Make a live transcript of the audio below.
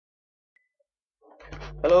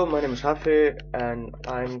Hello, my name is Hafe and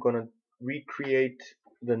I'm gonna recreate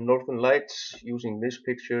the Northern Lights using this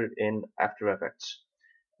picture in After Effects.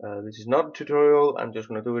 This is not a tutorial, I'm just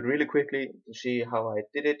gonna do it really quickly to see how I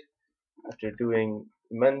did it after doing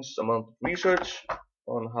immense amount of research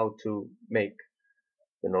on how to make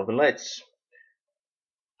the Northern Lights.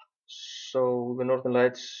 So the Northern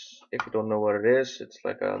Lights, if you don't know what it is, it's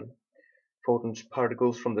like photons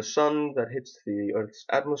particles from the sun that hits the Earth's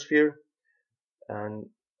atmosphere and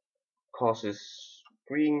causes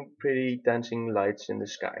green, pretty dancing lights in the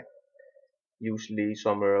sky, usually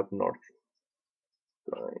somewhere up north.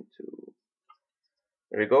 Going to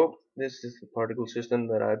There we go. This is the particle system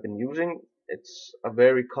that I've been using. It's a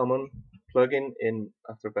very common plugin in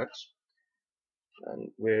After Effects, and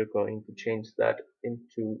we're going to change that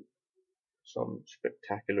into some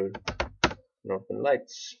spectacular northern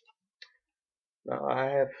lights. Now I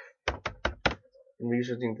have been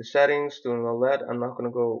researching the settings, doing all that. I'm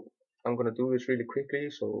gonna do this really quickly,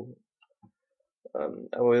 so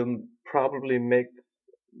I will probably make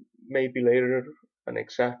maybe later an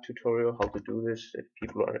exact tutorial how to do this if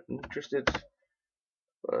people are interested,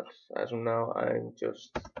 but as of now I'm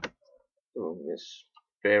just doing this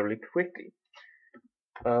fairly quickly.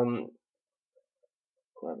 Um,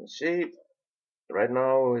 Let me see. Right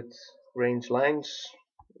now it's range lines.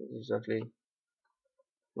 This is actually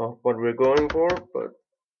not what we're going for, but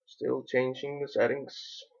still changing the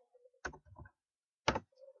settings.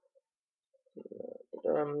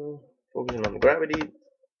 Focusing on gravity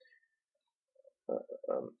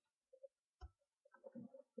um,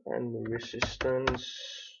 and the resistance.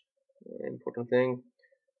 Important thing.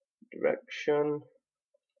 Direction.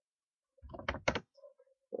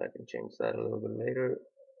 But I can change that a little bit later.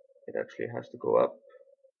 It actually has to go up,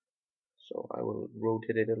 so I will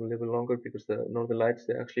rotate it a little bit longer because the northern lights,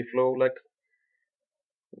 they actually flow like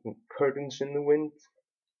curtains in the wind.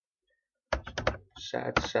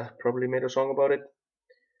 Sad probably made a song about it.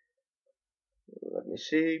 Let me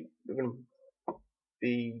see. We're gonna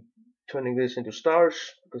be turning this into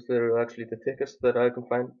stars because they're actually the thickest that I can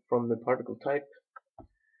find from the particle type.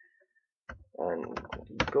 And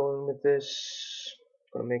keep going with this.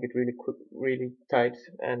 Gonna make it really quick, really tight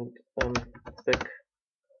and thick.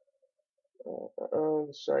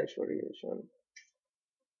 The size variation.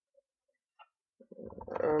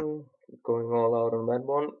 Going all out on that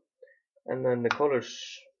one. And then the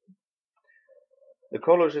colors. The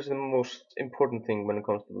colors is the most important thing when it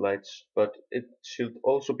comes to the lights, but it should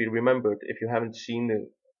also be remembered if you haven't seen the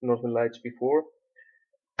Northern Lights before.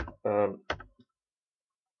 Um,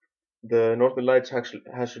 the Northern Lights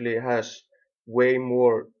actually has way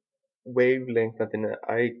more wavelength than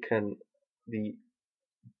the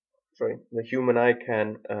the human eye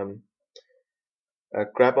can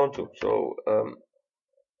grab onto. So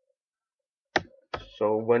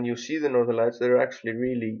when you see the Northern Lights, they're actually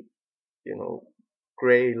really,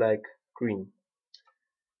 gray like green.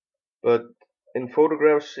 But in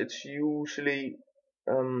photographs, it's usually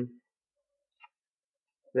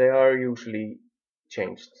they are usually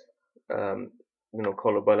changed, um,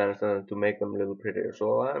 color balance to make them a little prettier.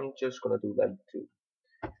 So I'm just gonna do that too.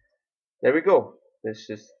 There we go. This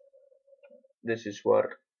is what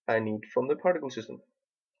I need from the particle system.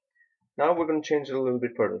 Now we're gonna change it a little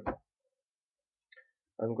bit further.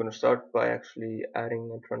 I'm gonna start by actually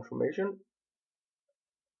adding a transformation,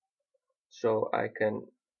 so I can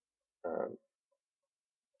um,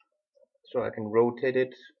 rotate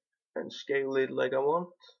it and scale it like I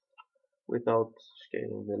want without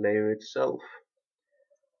scaling the layer itself.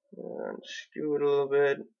 And skew it a little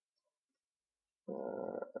bit.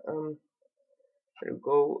 There we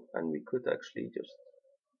go, and we could actually just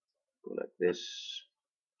go like this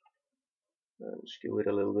and skew it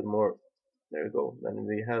a little bit more. There we go. Then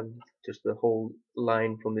we have just the whole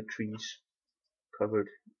line from the trees covered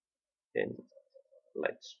in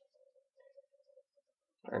lights.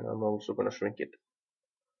 And I'm also gonna shrink it.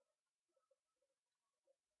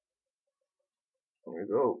 There we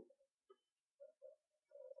go.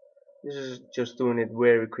 This is just doing it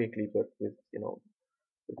very quickly, but with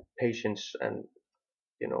with patience and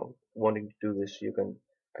wanting to do this, you can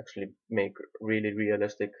actually make really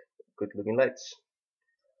realistic, good-looking lights.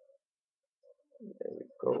 There we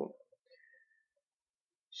go.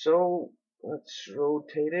 So let's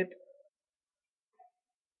rotate it.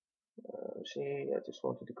 See, I just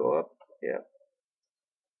wanted to go up. Yeah,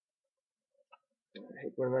 I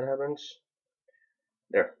hate when that happens.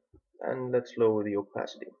 There. And let's lower the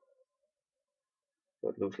opacity, so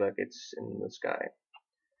it looks like it's in the sky.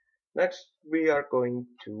 Next, we are going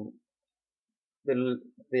to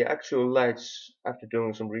the actual lights. After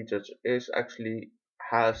doing some research, is actually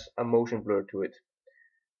has a motion blur to it.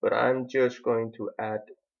 but I'm just going to add,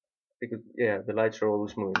 because yeah, the lights are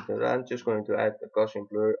always moving, but I'm just going to add the Gaussian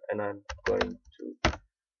blur, and I'm going to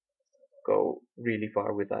go really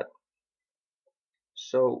far with that.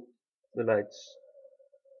 So the lights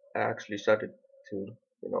actually started to,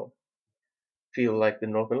 feel like the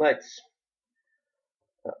Northern Lights.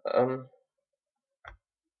 Um,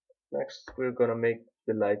 Next we're gonna make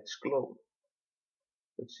the lights glow,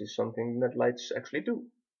 which is something that lights actually do.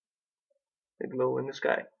 They glow in the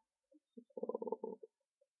sky. So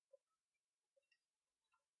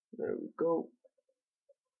there we go.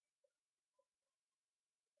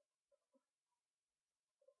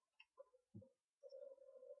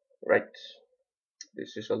 Right,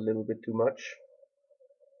 this is a little bit too much,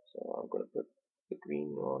 so I'm gonna put the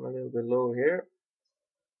green one a little bit lower here,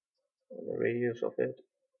 and the radius of it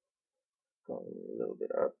going a little bit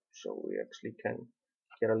up, so we actually can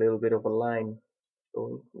get a little bit of a line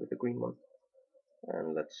going with the green one.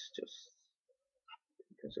 And let's just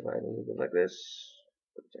intensify it a little bit like this.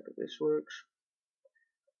 Check if this works.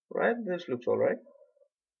 Right, this looks alright.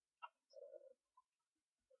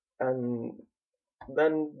 And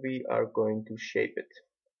then we are going to shape it.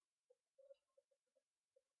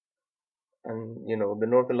 And the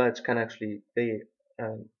Northern Lights can actually, they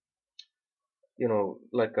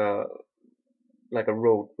like a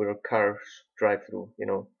road where cars drive through,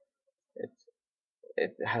 it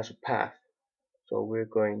it has a path. So we're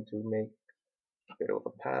going to make a bit of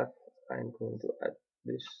a path. I'm going to add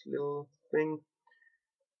this little thing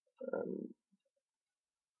and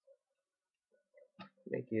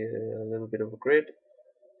make it a little bit of a grid,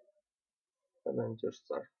 and then just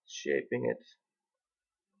start shaping it.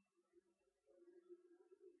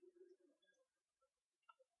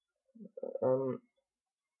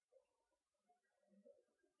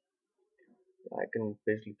 I can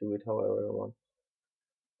basically do it however I want.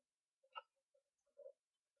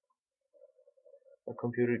 My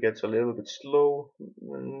computer gets a little bit slow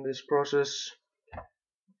in this process,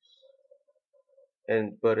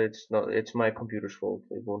 but it's my computer's fault.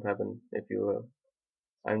 It won't happen if you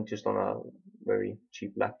I'm just on a very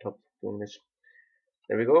cheap laptop doing this.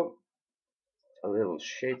 There we go, a little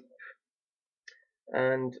shape,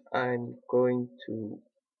 and I'm going to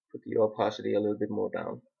put the opacity a little bit more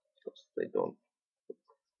down because they don't look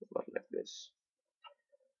a lot like this.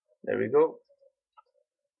 There we go,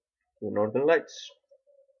 the Northern Lights.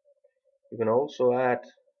 You can also add,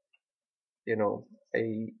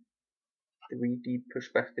 a 3D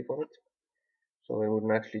perspective on it, so it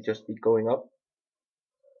wouldn't actually just be going up.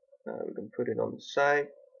 We can put it on the side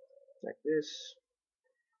like this.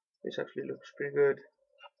 This actually looks pretty good.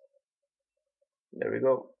 There we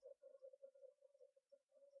go.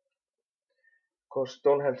 Of course,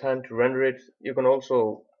 don't have time to render it. You can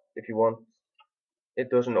also, if you want, it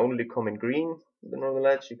doesn't only come in green, the Northern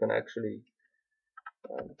Lights, you can actually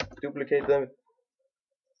duplicate them.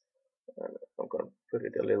 And I'm going to put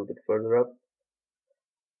it a little bit further up.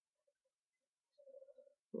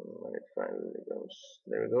 When it finally goes,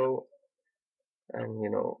 there we go. And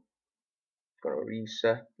gonna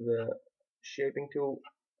reset the shaping tool.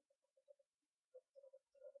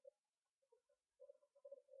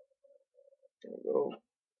 There we go.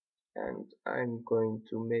 And I'm going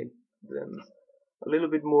to make them a little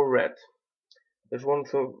bit more red. There's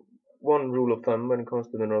one rule of thumb when it comes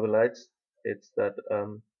to the Northern Lights. It's that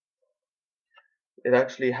it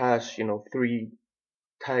actually has three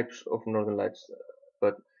types of Northern Lights,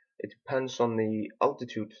 but it depends on the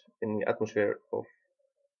altitude in the atmosphere of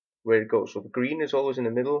where it goes. So the green is always in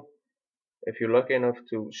the middle. If you're lucky enough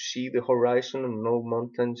to see the horizon and no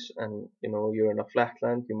mountains, and you're in a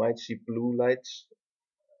flatland, you might see blue lights,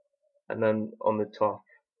 and then on the top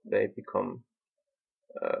they become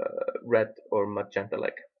red or magenta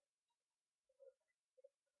like.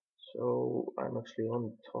 So I'm actually on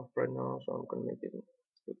the top right now, so I'm gonna make it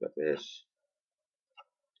look like this.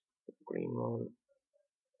 The green one.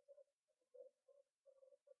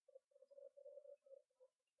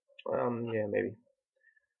 Yeah, maybe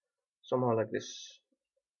somehow like this.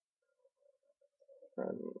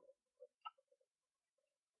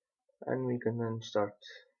 And we can then start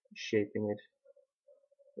shaping it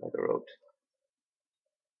like a road.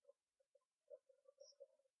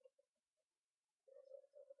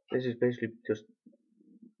 This is basically just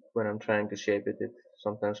when I'm trying to shape it, it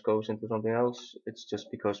sometimes goes into something else. It's just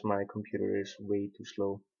because my computer is way too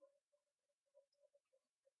slow.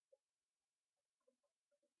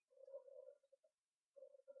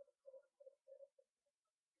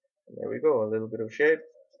 And there we go, a little bit of shape.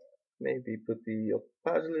 Maybe put the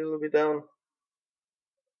opacity a little bit down,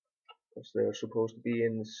 because they're supposed to be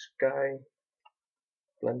in the sky,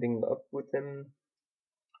 blending up with them.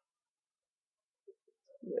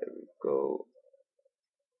 go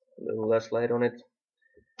a little less light on it,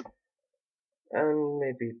 and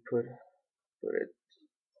maybe put it,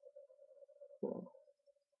 you know,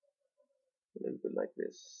 a little bit like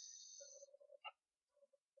this.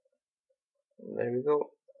 And there we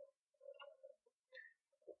go.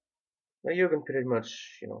 Now you can pretty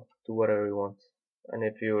much, do whatever you want. And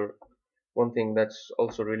if you're one thing that's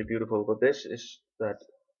also really beautiful about this is that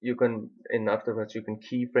you can, in After Effects, you can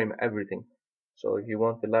keyframe everything. So if you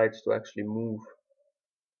want the lights to actually move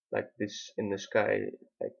like this in the sky,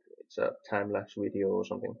 like it's a time-lapse video or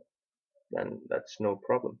something, then that's no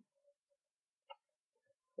problem.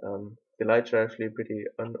 The lights are actually pretty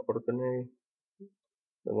unordinary,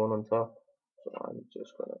 the one on top, so I'm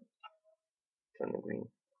just gonna turn it green.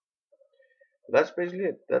 That's basically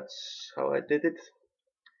it. That's how I did it.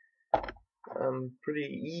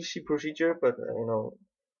 Pretty easy procedure, but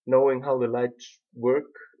knowing how the lights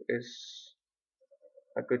work is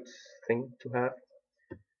a good thing to have.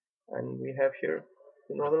 And we have here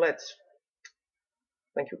the northern lights.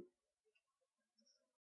 Thank you.